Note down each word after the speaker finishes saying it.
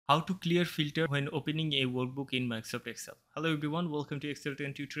How to clear filter when opening a workbook in Microsoft Excel. Hello everyone, welcome to Excel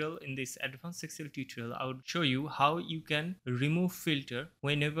 10 tutorial. In this advanced Excel tutorial, I would show you how you can remove filter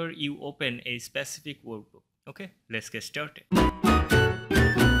whenever you open a specific workbook. Okay, let's get started.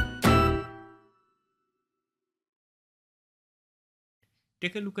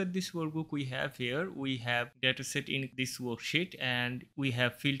 Take a look at this workbook we have here. We have dataset in this worksheet and we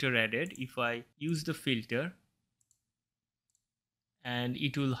have filter added. If I use the filter, and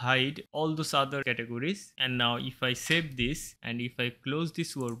it will hide all those other categories. And now if I save this and if I close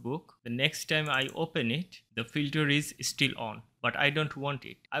this workbook, the next time I open it, the filter is still on, but I don't want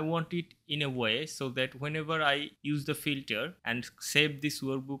it. I want it in a way so that whenever I use the filter and save this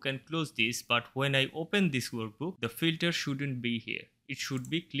workbook and close this, but when I open this workbook, the filter shouldn't be here. It should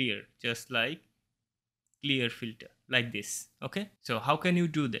be clear, just like clear filter, like this. Okay, so how can you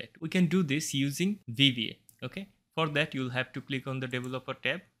do that? We can do this using VBA. Okay, for that you'll have to click on the developer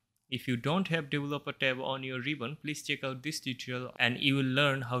tab. If you don't have developer tab on your ribbon, please check out this tutorial and you will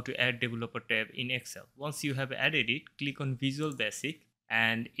learn how to add developer tab in Excel. Once you have added it, click on Visual Basic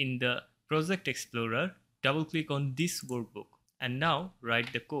and in the Project Explorer, double click on this workbook and now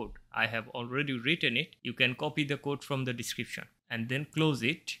write the code. I have already written it. You can copy the code from the description and then close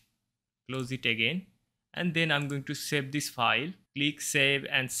it again, and then I'm going to save this file. Click Save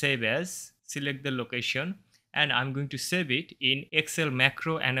and Save As, select the location, and I'm going to save it in Excel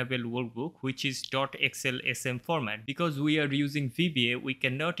macro enable workbook, which is .xlsm format. Because we are using VBA, we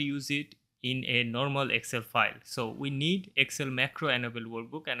cannot use it in a normal Excel file. So we need Excel macro enable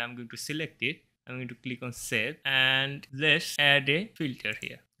workbook, and I'm going to select it. I'm going to click on Save and let's add a filter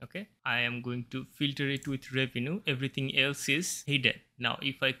here. Okay, I am going to filter it with revenue. Everything else is hidden. Now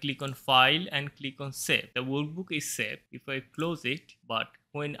if I click on File and click on Save, the workbook is saved. If I close it, but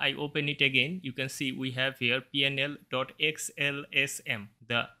when I open it again, you can see we have here pnl.xlsm,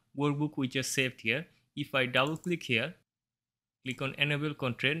 the workbook we just saved here. If I double click here, click on Enable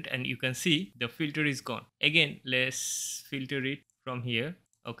Content, and you can see the filter is gone. Again, let's filter it from here.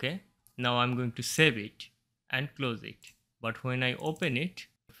 Okay, now I'm going to save it and close it. But when I open it,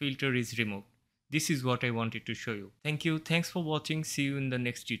 the filter is removed. This is what I wanted to show you. Thank you. Thanks for watching. See you in the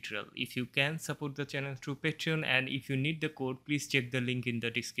next tutorial. If you can, support the channel through Patreon, and if you need the code, please check the link in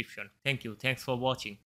the description. Thank you. Thanks for watching.